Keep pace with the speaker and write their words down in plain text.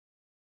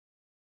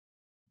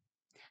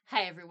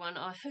Hey everyone,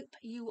 I hope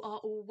you are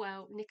all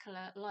well.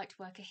 Nicola,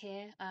 Lightworker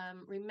here,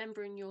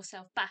 remembering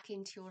yourself back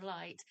into your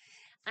light.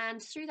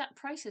 And through that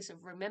process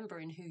of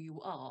remembering who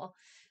you are,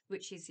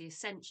 which is the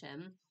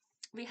Ascension,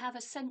 we have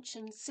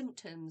Ascension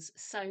symptoms.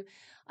 So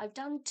I've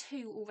done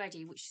two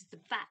already, which is the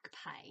back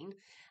pain,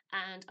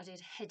 and I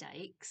did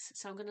headaches.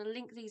 So I'm going to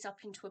link these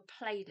up into a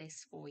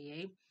playlist for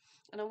you.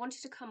 And I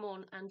wanted to come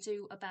on and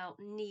do about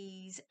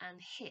knees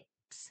and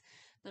hips,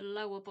 the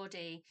lower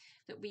body,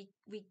 that we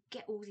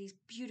get all these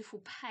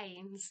beautiful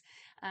pains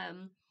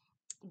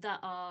that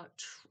are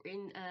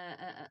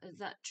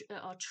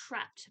are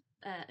trapped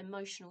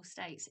emotional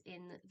states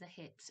in the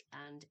hips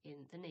and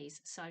in the knees.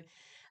 So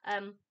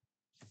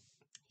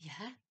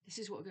yeah, this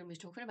is what we're going to be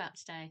talking about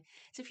today.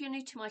 So if you're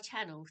new to my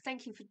channel,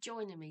 thank you for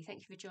joining me.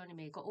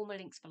 I've got all my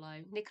links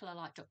below,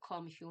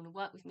 nicolalight.com if you want to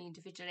work with me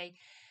individually,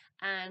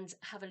 and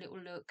have a little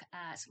look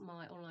at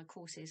my online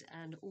courses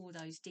and all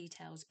those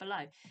details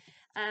below.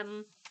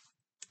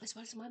 As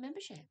well as my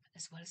membership,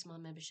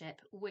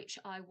 which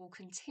I will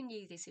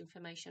continue this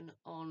information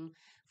on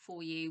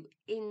for you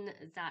in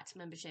that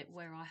membership,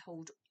 where I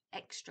hold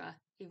extra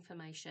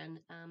information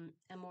and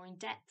more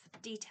in-depth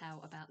detail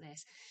about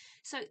this.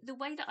 So the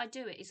way that I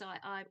do it is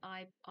I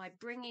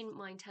bring in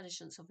my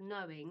intelligence of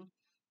knowing,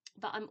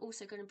 but I'm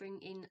also going to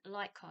bring in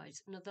light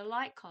codes. Now the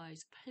light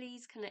codes,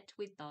 please connect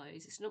with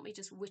those. It's not me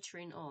just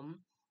wittering on.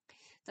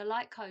 The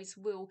light codes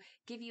will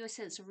give you a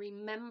sense of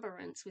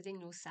remembrance within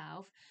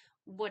yourself,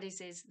 what is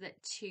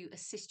that to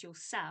assist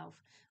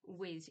yourself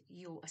with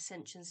your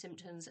Ascension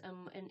symptoms,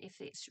 and if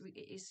it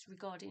is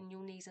regarding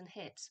your knees and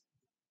hips.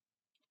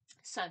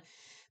 So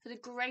for the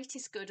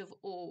greatest good of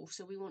all,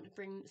 so we want to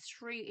bring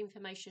through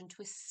information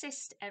to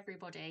assist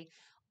everybody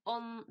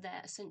on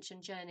their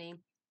Ascension journey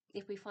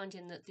if we're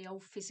finding that the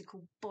old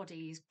physical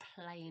body is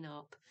playing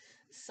up.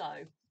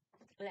 So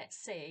let's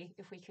see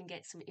if we can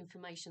get some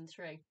information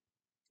through.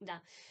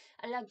 Now,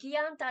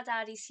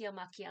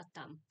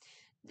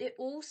 it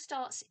all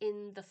starts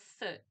in the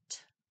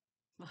foot.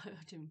 I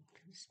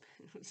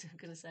was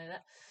going to say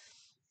that.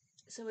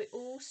 So it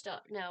all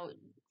starts now.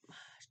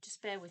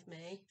 Just bear with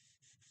me.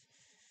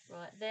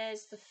 Right,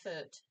 there's the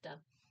foot. Done.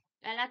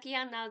 And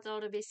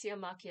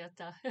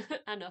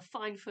a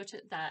fine foot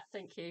at that.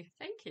 Thank you.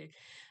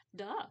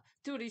 Da,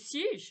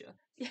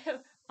 yeah,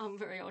 I'm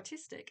very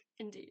artistic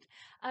indeed.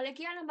 So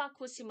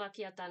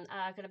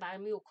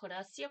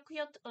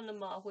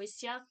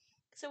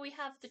we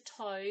have the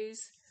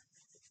toes,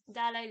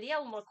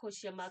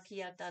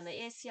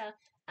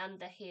 and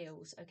the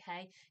heels,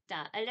 okay?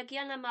 And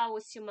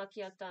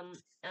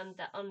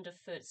the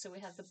underfoot. So we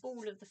have the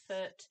ball of the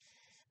foot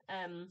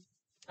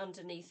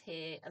underneath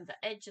here, and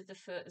the edge of the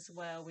foot as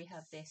well. We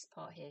have this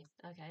part here,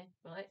 okay,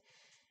 right?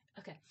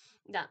 Okay.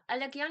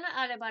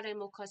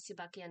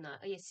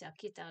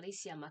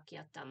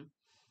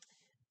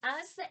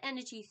 As the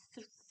energy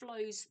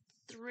flows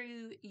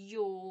through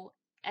your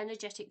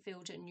energetic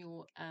field and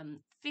your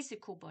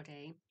physical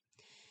body,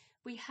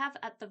 we have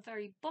at the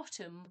very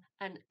bottom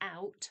an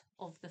out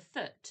of the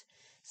foot.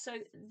 So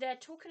they're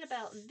talking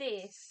about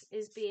this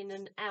as being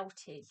an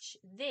outage.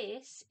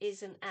 This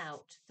is an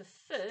out. The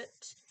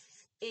foot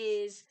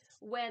is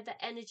where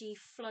the energy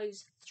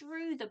flows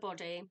through the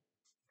body,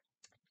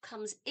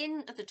 comes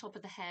in at the top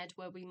of the head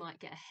where we might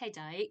get a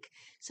headache.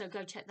 So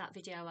go check that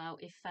video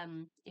out if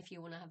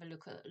you want to have a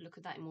look at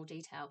that in more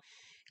detail.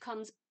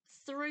 Comes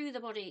through the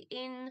body,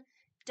 in,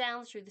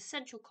 down through the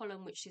central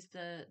column, which is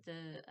the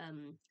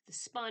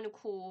spinal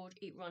cord.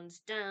 It runs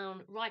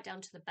down, right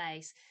down to the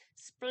base,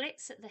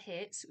 splits at the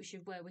hips, which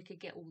is where we could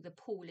get all the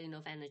pooling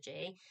of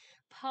energy,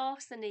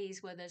 past the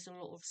knees where there's a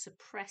lot of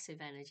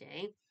suppressive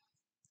energy,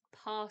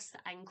 past the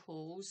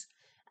ankles,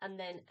 and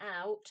then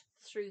out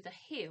through the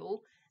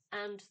heel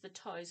and the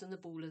toes and the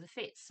ball of the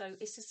feet. So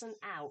it's just an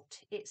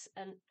out. It's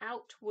an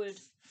outward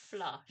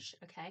flush,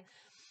 okay?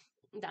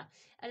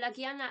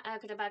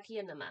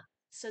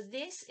 So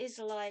this is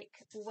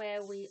like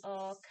where we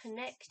are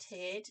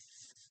connected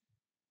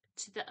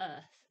to the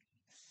earth.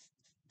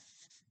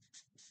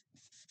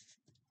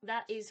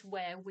 That is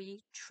where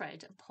we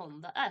tread upon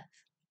the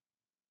earth.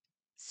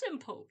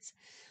 Simple.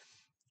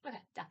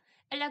 Okay, da.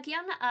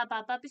 Elagiana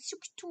ababa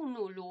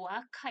bisuktunu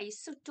lua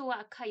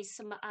kaisutua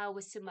kaisama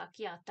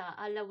awasumakiata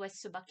ala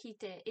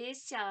wasubakite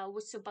esya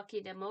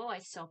wasubakide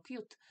moeso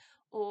cute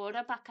or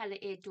bakale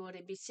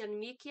edore bisan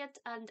mikiat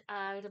and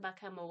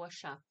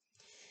arbakamoasha.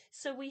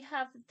 So we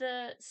have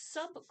the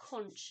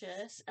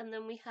subconscious and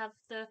then we have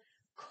the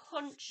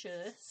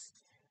conscious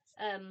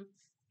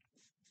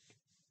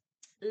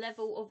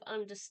level of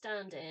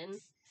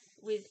understanding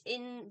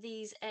within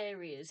these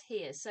areas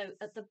here. So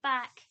at the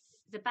back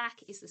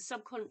is the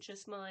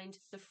subconscious mind,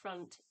 the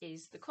front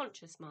is the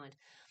conscious mind.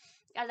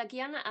 And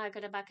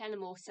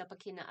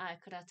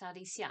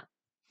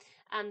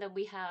then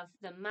we have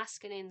the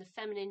masculine, the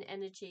feminine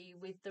energy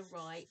with the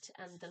right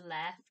and the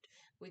left,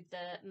 with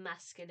the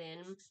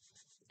masculine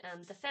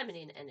and the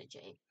feminine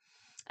energy.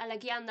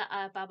 But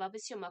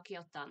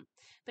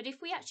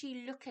if we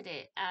actually look at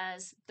it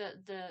as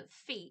the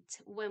feet,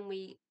 when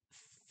we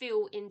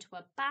feel into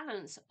a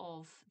balance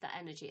of the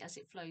energy as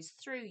it flows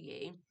through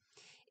you,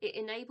 it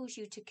enables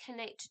you to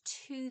connect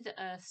to the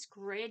earth's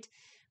grid,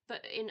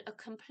 but in a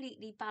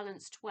completely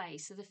balanced way.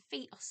 So the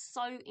feet are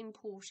so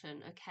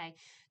important, okay?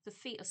 The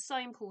feet are so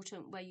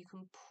important, where you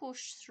can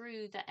push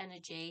through the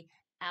energy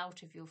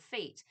out of your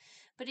feet.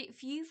 But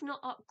if you've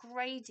not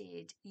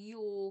upgraded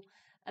your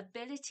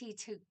ability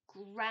to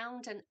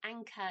ground and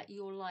anchor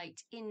your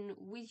light in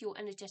with your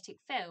energetic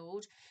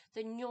field,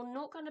 then you're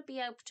not going to be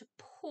able to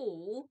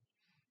pull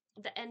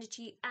the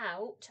energy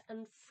out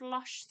and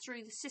flush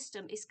through the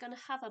system. It's going to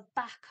have a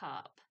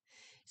backup.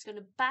 It's going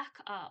to back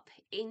up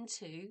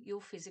into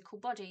your physical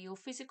body. Your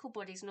physical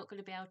body is not going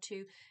to be able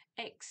to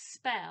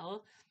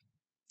expel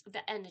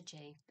the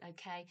energy,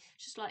 okay?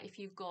 Just like if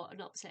you've got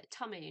an upset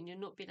tummy and you're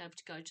not being able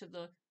to go to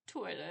the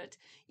toilet,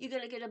 you're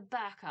going to get a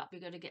backup,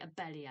 you're going to get a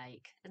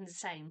bellyache. And the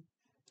same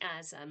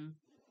as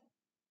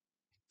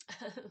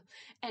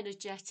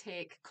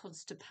energetic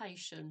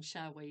constipation,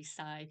 shall we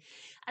say.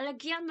 And it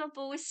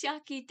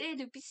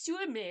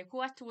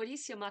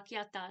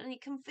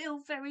can feel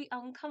very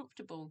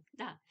uncomfortable.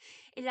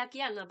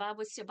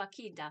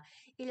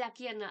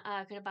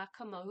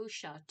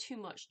 Too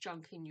much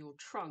junk in your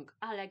trunk.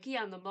 And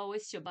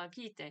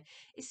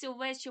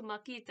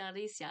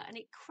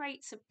it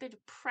creates a bit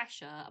of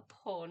pressure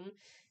upon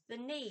the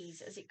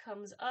knees as it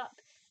comes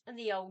up, and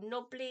the old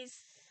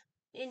nobblies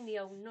in the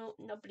old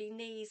knobbly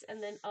knees,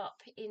 and then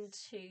up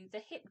into the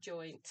hip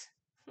joint.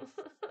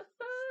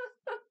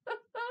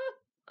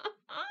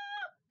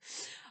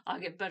 I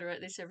get better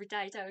at this every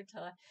day, don't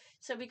I?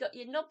 So we got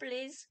your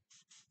nobblies,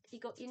 you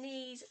got your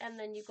knees, and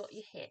then you got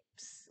your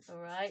hips. All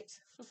right.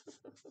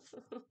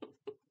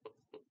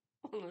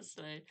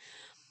 Honestly,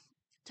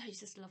 don't you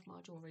just love my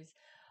jewelries?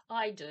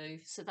 I do.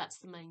 So that's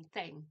the main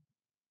thing.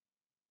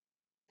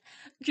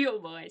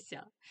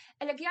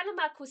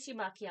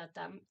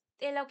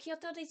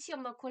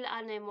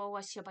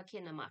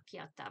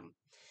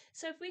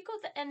 So if we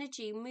got the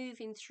energy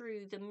moving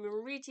through the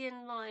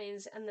meridian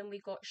lines, and then we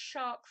got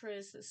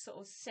chakras that sort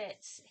of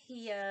sets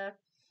here,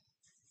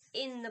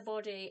 in the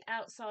body,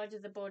 outside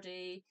of the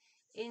body,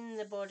 in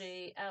the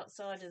body,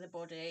 outside of the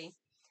body,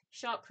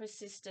 chakra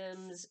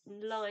systems,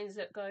 lines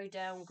that go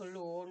down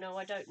galore. Now,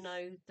 I don't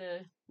know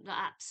the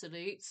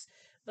absolutes,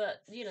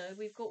 but you know,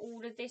 we've got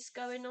all of this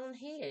going on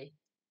here.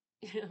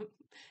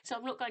 So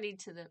I'm not going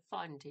into the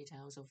fine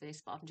details of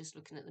this, but I'm just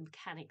looking at the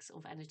mechanics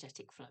of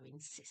energetic flowing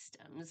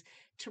systems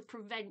to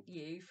prevent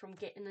you from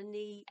getting a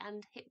knee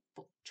and hip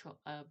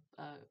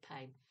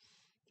pain.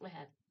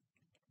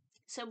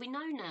 So we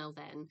know now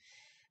then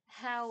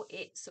how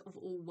it sort of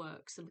all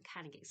works, the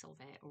mechanics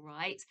of it, all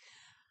right?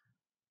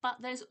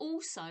 But there's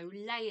also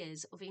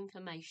layers of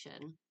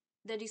information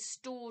that is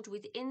stored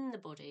within the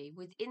body,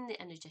 within the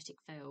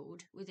energetic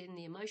field, within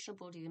the emotional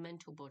body, the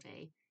mental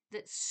body,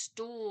 that's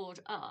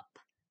stored up,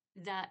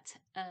 that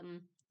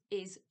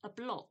is a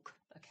block,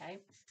 okay?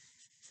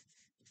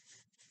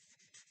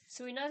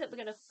 So we know that we're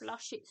going to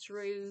flush it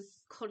through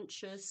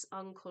conscious,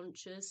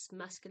 unconscious,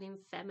 masculine,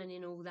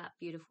 feminine, all that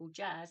beautiful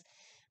jazz,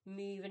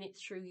 moving it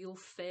through your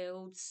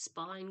field,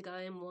 spine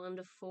going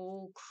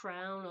wonderful,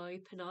 crown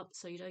open up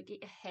so you don't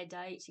get your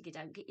headaches, you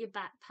don't get your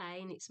back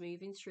pain, it's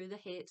moving through the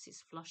hips,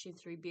 it's flushing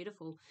through,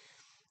 beautiful.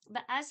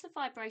 But as the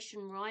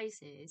vibration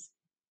rises,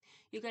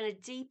 you're going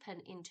to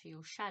deepen into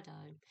your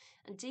shadow.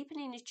 And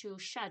deepening into your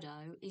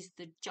shadow is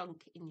the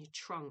junk in your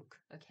trunk,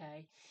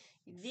 okay?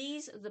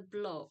 These are the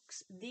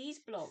blocks. These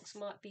blocks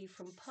might be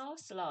from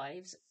past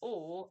lives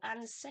or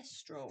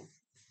ancestral.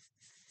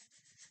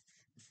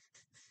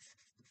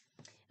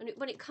 And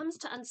when it comes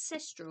to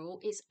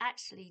ancestral, it's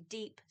actually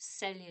deep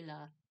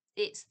cellular.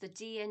 It's the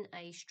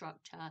DNA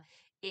structure.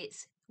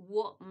 It's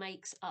what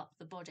makes up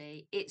the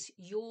body. It's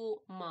your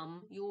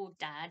mum, your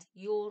dad,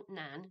 your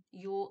nan,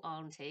 your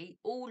auntie,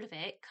 all of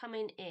it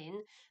coming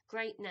in,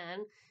 great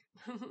nan,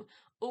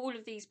 all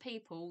of these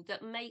people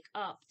that make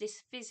up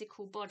this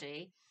physical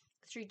body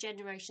through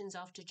generations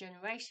after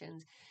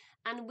generations.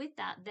 And with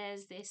that,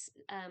 there's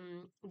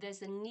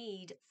a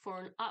need for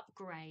an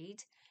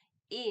upgrade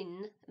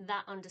in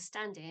that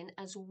understanding,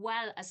 as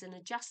well as an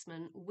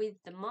adjustment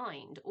with the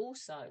mind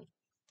also.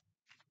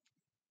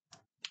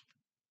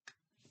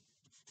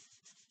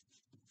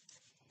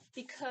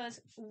 Because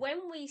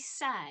when we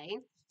say,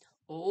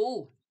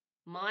 oh,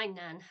 my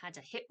nan had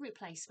a hip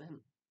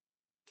replacement,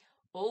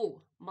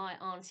 oh, my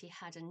auntie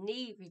had a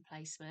knee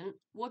replacement,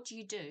 what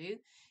do?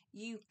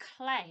 You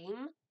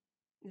claim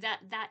that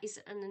that is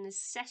an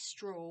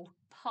ancestral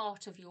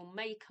part of your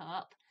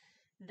makeup.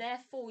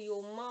 Therefore,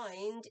 your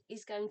mind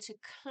is going to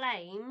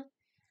claim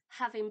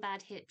having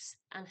bad hips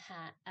and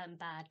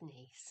bad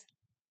knees.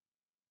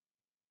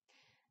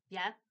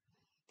 Yeah?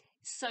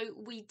 So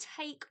we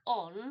take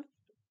on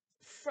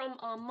from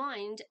our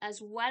mind,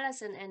 as well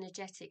as an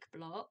energetic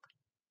block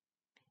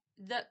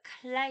that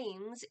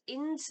claims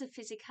into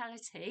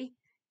physicality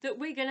that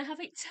we're going to have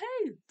it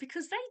too,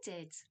 because they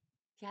did.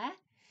 Yeah?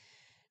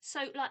 So,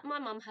 like, my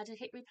mum had a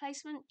hip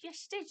replacement. Yes,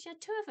 she did. She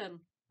had 2 of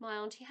them. My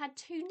auntie had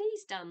 2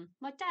 knees done.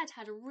 My dad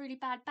had a really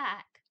bad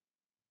back.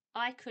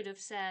 I could have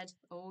said,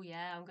 oh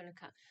yeah, I'm going to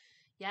cut.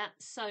 Yeah,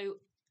 so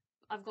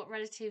I've got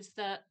relatives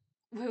that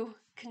will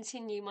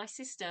continue. My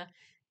sister,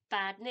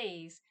 bad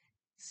knees.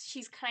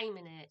 She's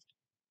claiming it.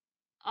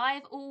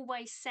 I've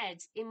always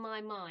said in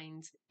my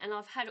mind, and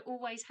I've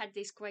always had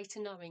this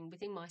greater knowing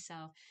within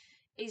myself,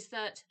 is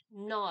that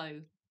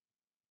no,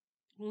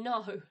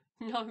 no,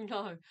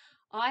 no.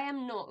 I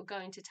am not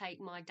going to take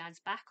my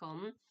dad's back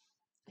on.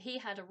 He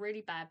had a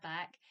really bad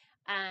back,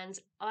 and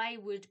I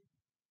would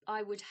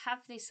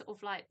have this sort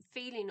of like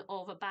feeling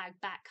of a bad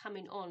back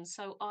coming on.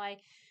 So I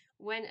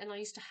went and I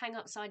used to hang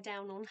upside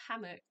down on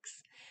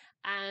hammocks,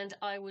 and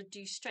I would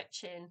do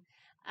stretching,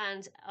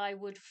 and I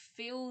would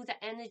feel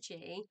the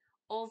energy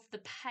of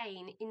the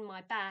pain in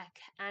my back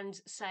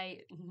and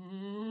say,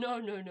 no,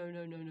 no, no,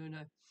 no, no, no,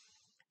 no.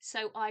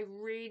 So I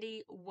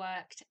really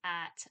worked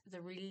at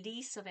the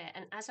release of it.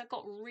 And as I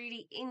got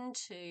really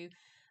into,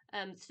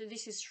 so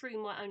this is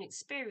through my own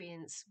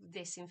experience,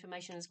 this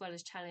information, as well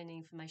as channeling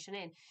information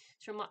in,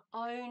 through my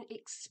own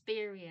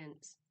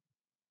experience,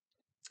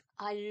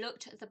 I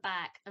looked at the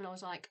back and I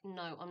was like,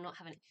 no, I'm not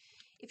having it.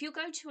 If you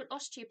go to an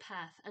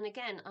osteopath, and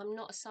again, I'm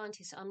not a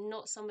scientist, I'm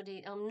not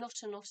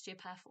an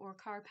osteopath or a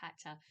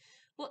chiropractor.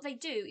 What they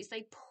do is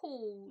they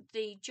pull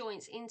the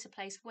joints into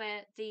place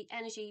where the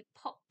energy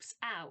pops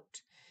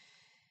out.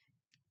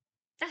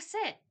 That's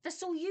it.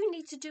 That's all you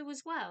need to do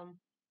as well.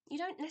 You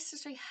don't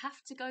necessarily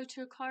have to go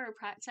to a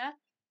chiropractor.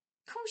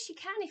 Of course, you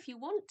can if you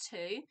want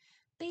to.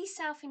 Be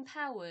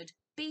self-empowered.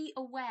 Be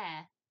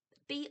aware.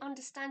 Be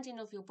understanding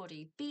of your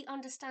body. Be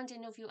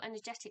understanding of your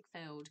energetic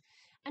field.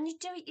 And you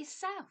do it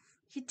yourself.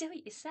 You do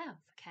it yourself,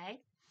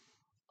 okay?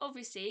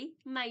 Obviously,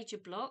 major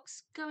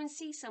blocks, go and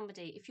see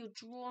somebody. If you're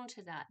drawn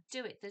to that,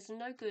 do it. There's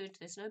no good,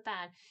 there's no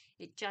bad.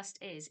 It just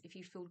is. If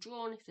you feel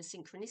drawn, if the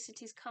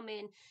synchronicities come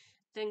in,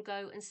 then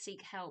go and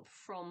seek help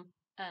from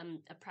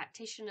a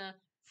practitioner,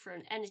 for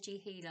an energy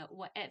healer,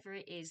 whatever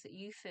it is that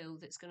you feel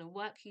that's going to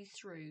work you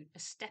through a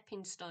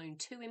stepping stone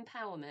to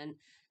empowerment,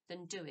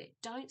 then do it.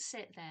 Don't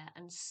sit there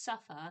and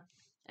suffer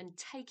and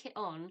take it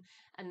on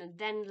and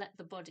then let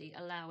the body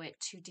allow it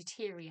to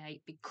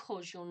deteriorate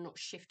because you're not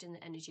shifting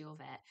the energy of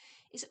it.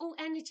 It's all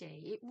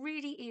energy. It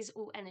really is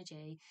all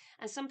energy.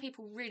 And some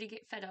people really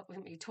get fed up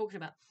with me talking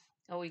about,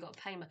 oh, you got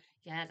a pain.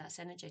 Yeah, that's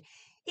energy.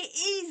 It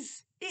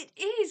is,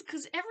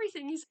 because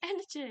everything is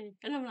energy.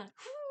 And I'm like,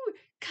 whoo,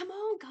 come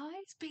on,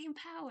 guys, be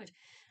empowered.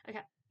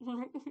 Okay.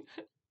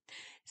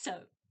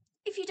 So,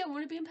 if you don't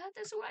want to be empowered,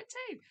 that's all right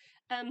too.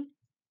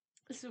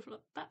 Sort of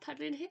like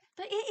backpedaling here,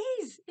 but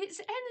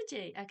it's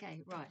energy.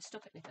 Okay, right,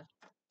 stop it, Nicola.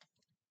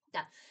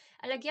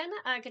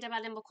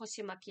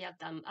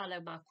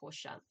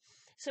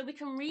 So we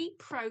can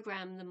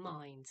reprogram the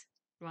mind,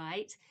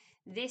 right?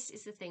 This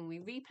is the thing.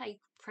 We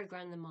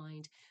program the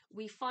mind.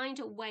 We find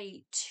a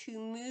way to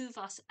move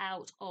us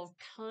out of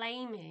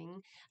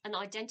claiming and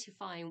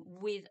identifying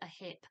with a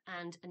hip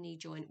and a knee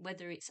joint,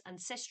 whether it's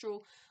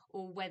ancestral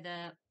or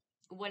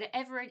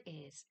whatever it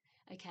is.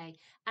 Okay,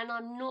 and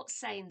I'm not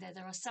saying that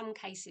there are some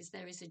cases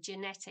there is a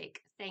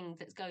genetic thing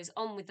that goes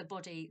on with the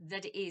body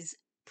that is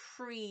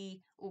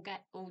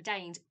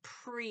pre-ordained,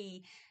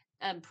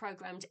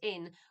 programmed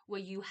in, where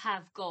you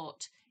have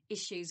got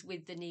issues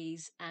with the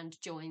knees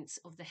and joints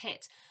of the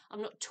hips.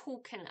 I'm not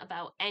talking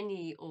about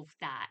any of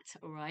that,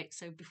 all right?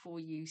 So before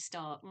you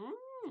start,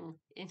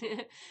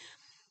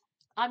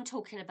 I'm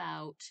talking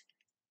about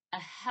a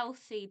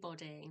healthy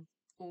body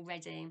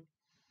already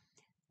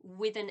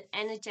with an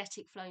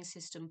energetic flowing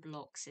system,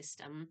 block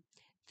system,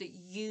 that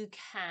you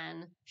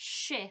can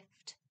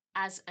shift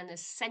as an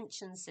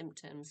ascension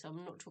symptom. So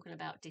I'm not talking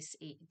about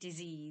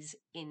disease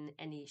in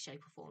any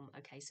shape or form.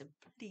 Okay, so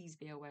please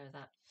be aware of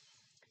that.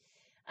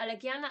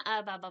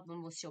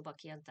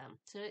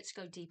 So let's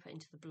go deeper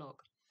into the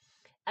block.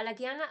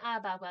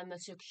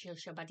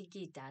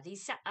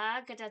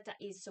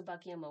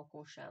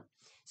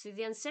 So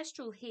the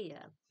ancestral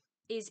here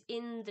is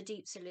in the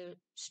deep cellular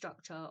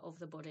structure of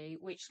the body,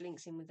 which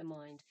links in with the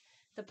mind.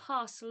 The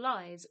past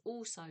lives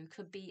also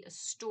could be a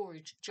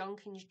storage,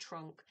 junk in your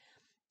trunk,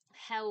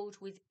 held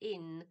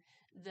within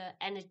the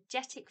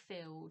energetic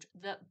field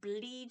that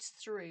bleeds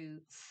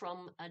through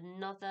from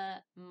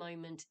another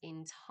moment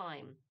in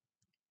time.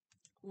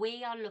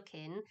 We are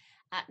looking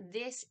at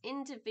this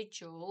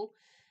individual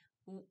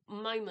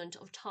moment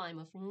of time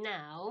of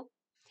now,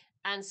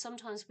 and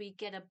sometimes we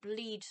get a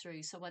bleed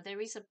through. So there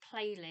is a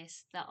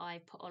playlist that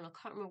I put on, I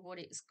can't remember what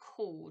it's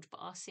called, but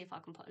I'll see if I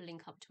can put a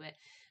link up to it.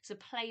 It's a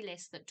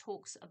playlist that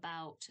talks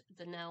about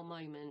the now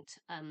moment.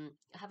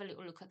 Have a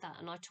little look at that,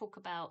 and I talk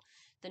about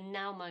the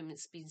now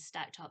moments being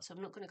stacked up. So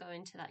I'm not going to go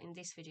into that in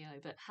this video,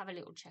 but have a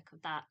little check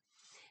of that.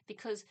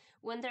 Because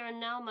when there are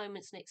now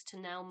moments next to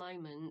now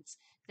moments,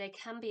 there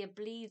can be a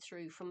bleed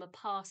through from a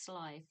past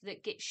life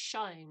that gets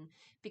shown,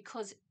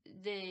 because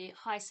the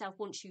higher self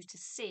wants you to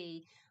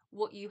see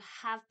what you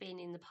have been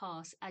in the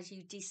past as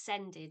you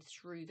descended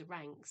through the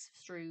ranks,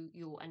 through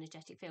your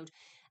energetic field.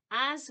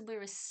 As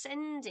we're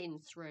ascending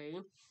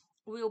through,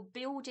 we're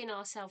building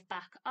ourselves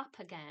back up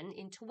again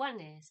into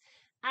oneness.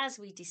 as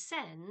we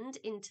descend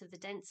into the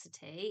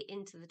density,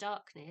 into the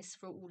darkness,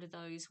 for all of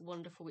those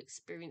wonderful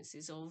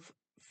experiences of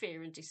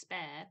fear and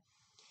despair,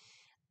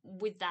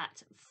 with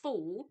that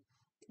fall,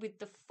 with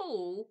the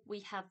fall, we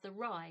have the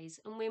rise,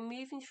 and we're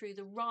moving through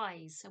the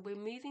rise, so we're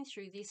moving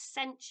through the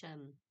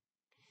ascension.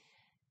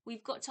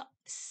 We've got to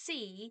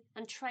see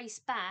and trace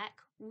back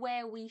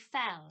where we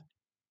fell,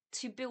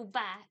 to build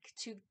back,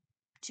 to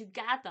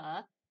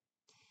gather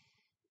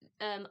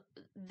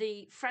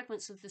the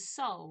fragments of the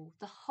soul,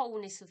 the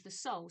wholeness of the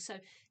soul. So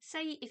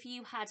say if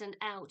you had an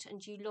out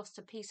and you lost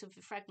a piece of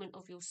the fragment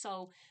of your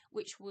soul,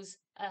 which was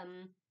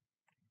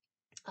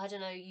I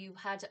don't know, you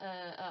had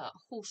a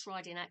horse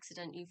riding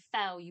accident, you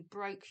fell, you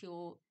broke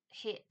your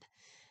hip,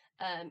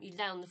 you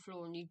lay on the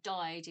floor and you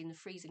died in the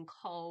freezing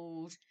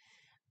cold,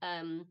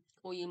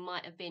 or you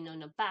might have been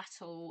in a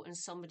battle and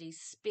somebody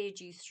speared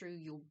you through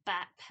your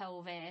back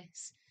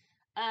pelvis.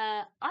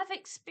 I've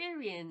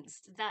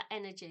experienced that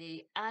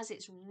energy as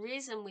it's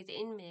risen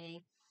within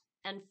me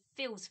and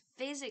feels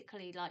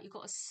physically like you've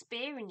got a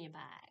spear in your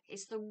back.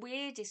 It's the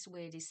weirdest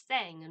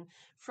thing. And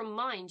from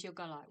mind, you'll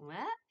go like,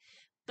 what?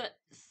 But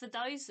for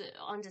those that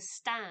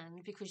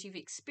understand, because you've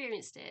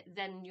experienced it,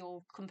 then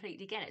you'll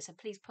completely get it. So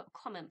please put a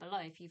comment below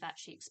if you've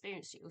actually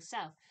experienced it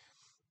yourself.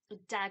 A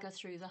dagger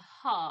through the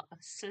heart, a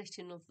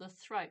slitting of the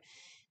throat.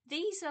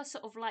 These are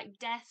sort of like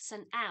deaths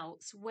and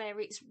outs where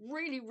it's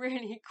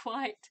really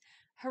quite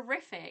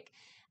horrific.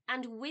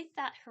 And with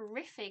that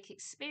horrific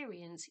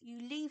experience, you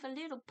leave a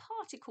little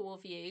particle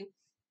of you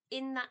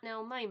in that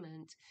now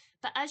moment.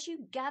 But as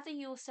you gather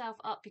yourself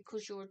up,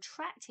 because you're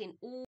attracting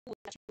all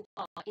that you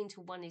are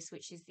into oneness,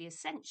 which is the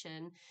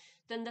ascension,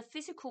 then the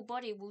physical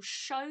body will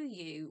show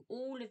you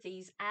all of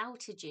these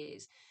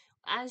outages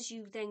as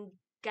you then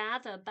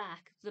gather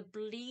back the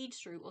bleed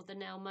through of the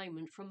now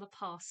moment from a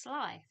past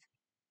life.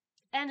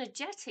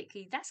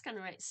 Energetically, that's going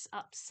to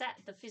upset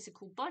the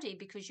physical body,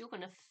 because you're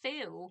going to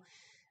feel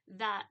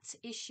that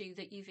issue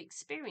that you've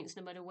experienced,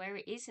 no matter where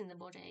it is in the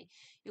body.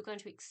 You're going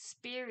to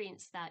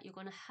experience that. You're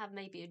going to have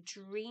maybe a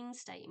dream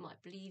state. It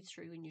might bleed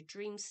through in your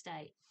dream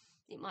state.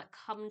 It might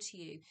come to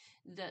you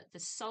that the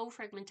soul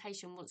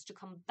fragmentation wants to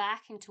come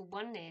back into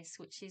oneness,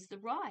 which is the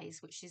rise,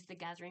 which is the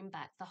gathering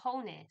back, the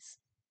wholeness.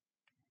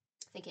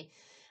 Okay.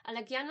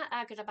 Alagiana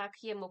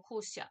agrabakia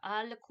mokosia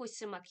ala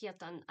kosia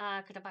makiatan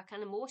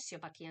agrabakana mosia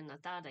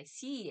bakiana dada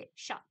see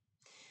sha.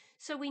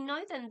 So we know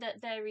then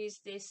that there is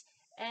this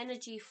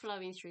energy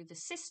flowing through the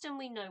system.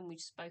 We know, and we've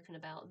spoken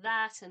about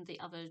that, and the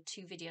other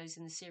 2 videos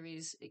in the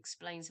series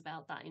explains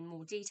about that in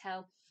more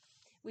detail.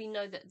 We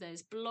know that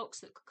there's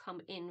blocks that could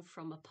come in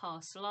from a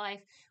past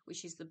life,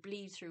 which is the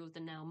bleed through of the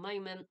now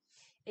moment.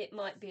 It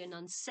might be an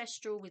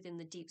ancestral within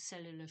the deep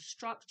cellular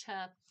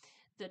structure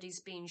that is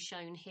being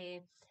shown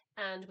here,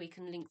 and we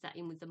can link that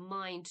in with the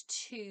mind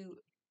to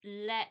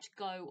let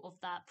go of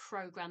that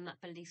program,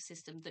 that belief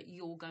system, that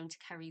you're going to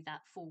carry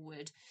that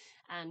forward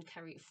and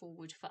carry it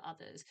forward for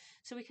others.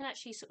 So we can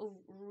actually sort of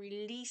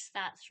release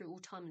that through all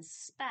time and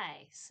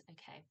space.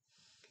 Okay.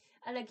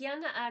 The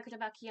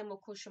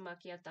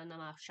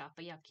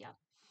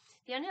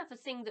only other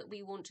thing that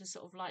we want to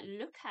sort of like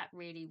look at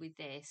really with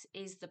this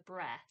is the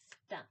breath.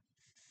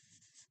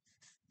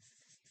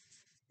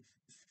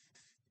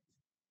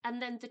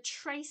 And then the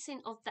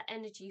tracing of the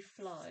energy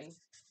flow.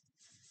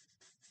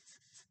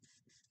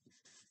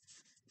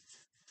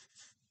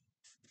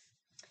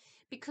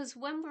 Because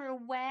when we're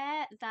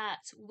aware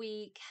that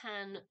we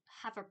can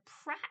have a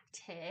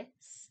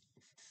practice,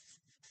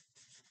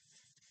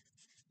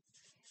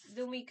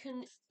 then we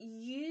can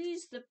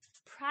use the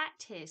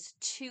practice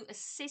to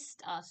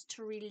assist us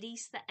to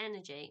release the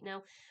energy.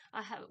 Now,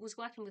 I was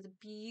working with a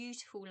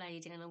beautiful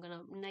lady, and I'm going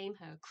to name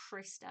her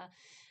Krista,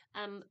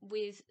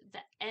 with the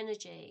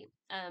energy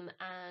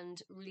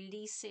and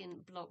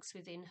releasing blocks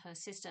within her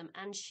system.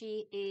 And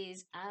she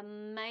is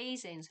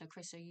amazing. So,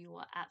 Krista, you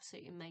are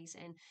absolutely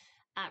amazing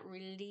at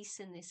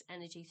releasing this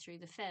energy through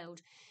the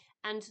field.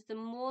 And the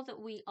more that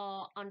we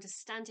are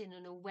understanding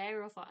and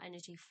aware of our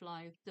energy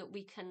flow, that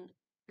we can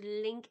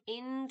link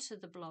into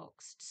the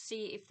blocks to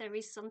see if there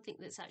is something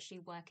that's actually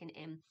working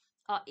in.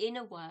 Our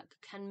inner work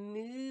can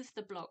move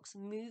the blocks,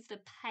 move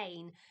the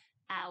pain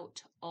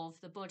out of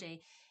the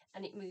body,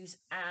 and it moves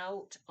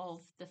out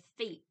of the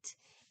feet.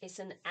 It's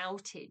an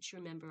outage,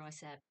 remember I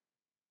said.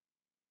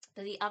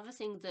 But the other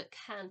thing that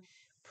can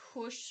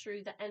push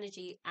through the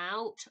energy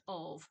out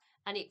of,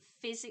 and it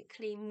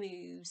physically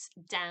moves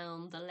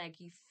down the leg.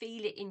 You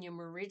feel it in your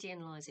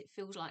meridian lines. It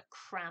feels like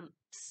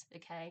cramps,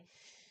 okay?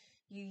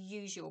 You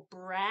use your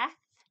breath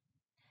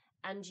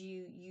and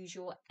you use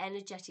your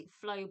energetic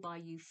flow by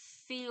you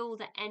feel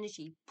the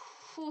energy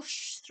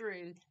push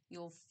through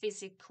your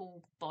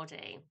physical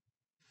body.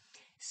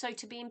 So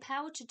to be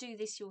empowered to do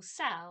this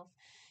yourself,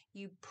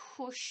 you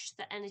push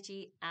the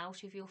energy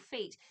out of your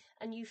feet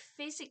and you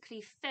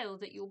physically feel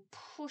that you're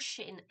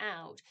pushing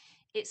out.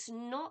 It's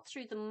not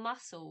through the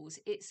muscles,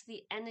 it's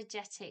the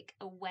energetic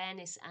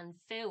awareness and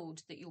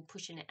field that you're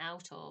pushing it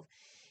out of.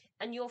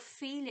 And you'll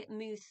feel it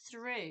move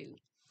through.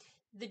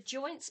 The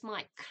joints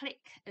might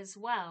click as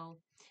well.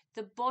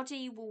 The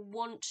body will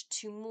want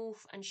to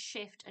morph and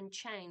shift and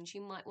change.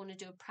 You might want to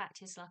do a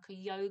practice like a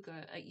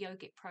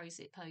yogic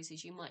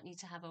poses. You might need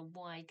to have a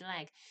wide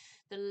leg.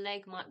 The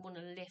leg might want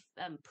to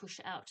lift, push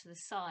it out to the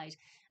side.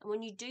 And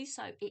when you do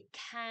so, it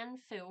can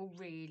feel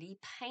really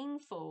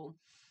painful.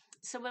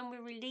 So when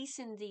we're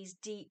releasing these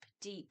deep,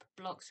 deep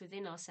blocks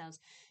within ourselves,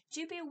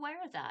 do be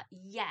aware of that.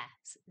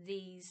 Yes,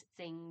 these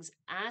things,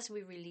 as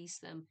we release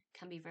them,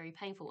 can be very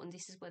painful. And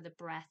this is where the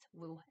breath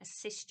will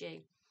assist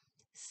you.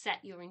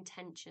 Set your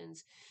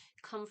intentions.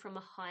 Come from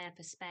a higher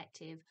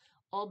perspective.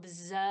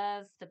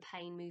 Observe the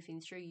pain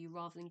moving through you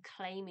rather than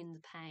claiming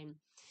the pain.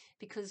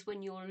 Because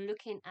when you're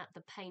looking at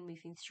the pain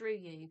moving through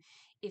you,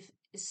 if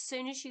as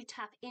soon as you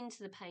tap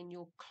into the pain,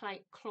 you'll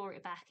claw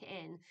it back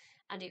in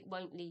and it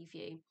won't leave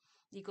you.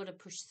 You've got to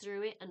push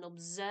through it and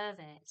observe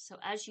it. So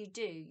as you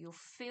do, you'll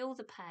feel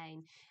the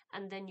pain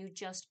and then you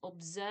just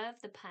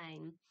observe the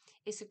pain.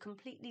 It's a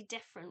completely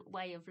different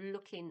way of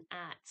looking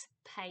at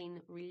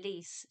pain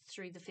release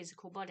through the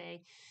physical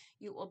body.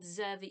 You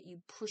observe it, you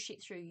push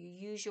it through, you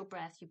use your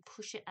breath, you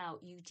push it out,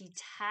 you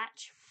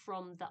detach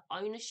from the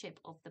ownership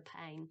of the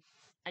pain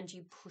and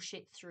you push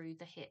it through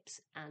the hips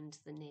and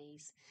the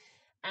knees.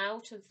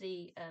 Out of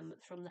the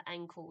from the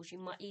ankles, you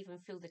might even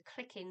feel the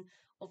clicking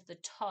of the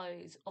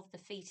toes of the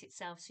feet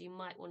itself. So you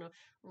might want to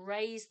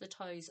raise the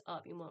toes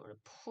up, you might want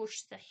to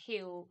push the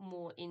heel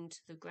more into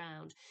the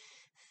ground,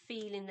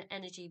 feeling the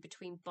energy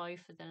between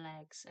both of the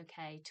legs,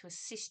 okay, to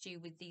assist you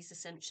with these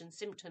Ascension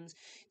symptoms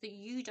that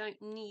you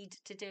don't need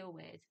to deal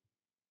with.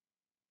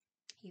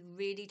 You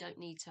really don't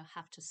need to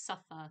have to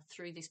suffer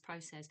through this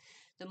process.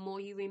 The more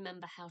you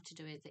remember how to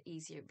do it, the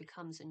easier it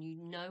becomes, and you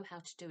know how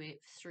to do it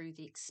through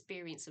the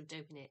experience of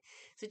doing it.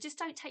 So just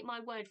don't take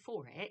my word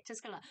for it.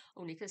 Just go like,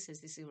 oh, Nicola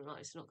says this is not,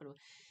 it's not going to.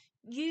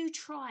 You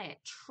try it.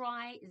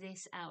 Try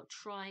this out.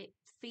 Try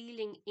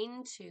feeling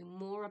into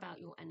more about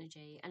your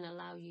energy and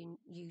allow you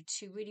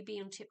to really be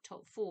on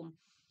tip-top form.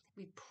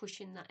 We're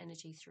pushing that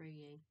energy through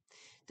you.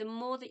 The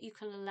more that you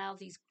can allow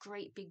these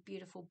great big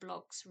beautiful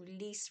blocks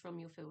release from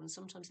your field, and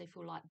sometimes they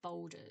feel like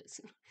boulders,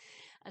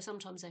 and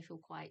sometimes they feel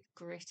quite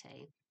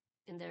gritty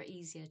and they're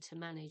easier to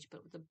manage,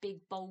 but the big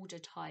boulder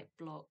type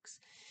blocks,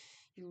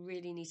 you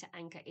really need to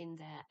anchor in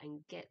there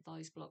and get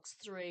those blocks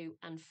through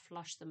and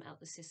flush them out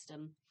the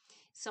system.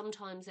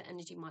 Sometimes the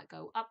energy might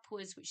go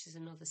upwards, which is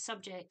another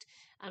subject,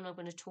 and I'm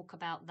going to talk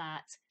about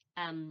that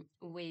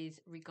with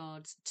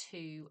regards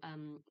to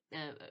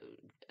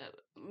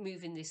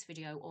moving this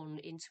video on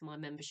into my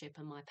membership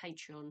and my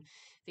Patreon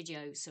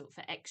video. So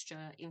for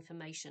extra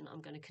information,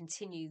 I'm going to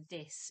continue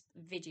this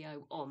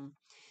video on.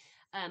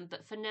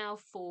 But for now,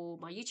 for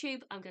my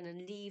YouTube, I'm going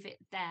to leave it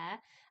there.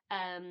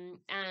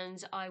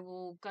 And I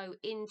will go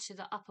into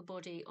the upper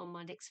body on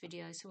my next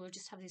video. So we'll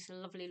just have this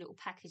lovely little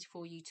package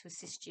for you to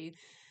assist you,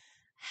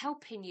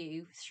 helping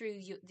you through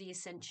the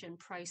Ascension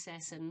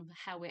process and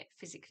how it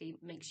physically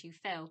makes you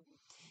feel.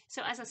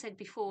 So as I said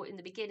before in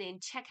the beginning,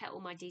 check out all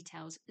my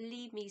details.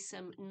 Leave me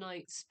some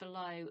notes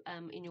below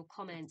in your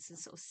comments and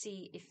sort of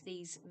see if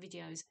these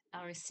videos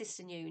are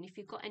assisting you. And if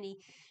you've got any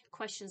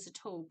questions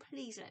at all,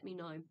 please let me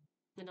know.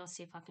 And I'll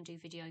see if I can do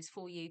videos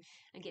for you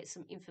and get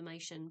some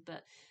information.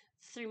 But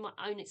through my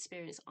own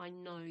experience, I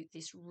know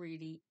this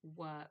really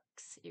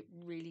works. It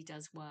really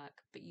does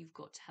work. But you've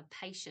got to have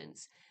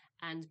patience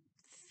and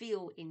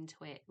feel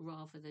into it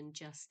rather than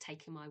just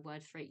taking my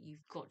word for it.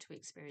 You've got to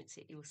experience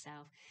it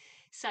yourself.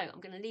 So I'm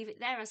going to leave it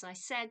there. As I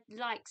said,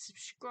 like,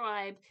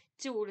 subscribe,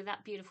 do all of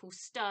that beautiful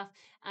stuff,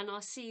 and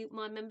I'll see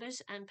my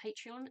members and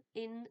Patreon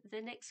in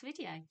the next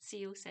video. See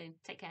you all soon.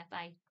 Take care.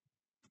 Bye.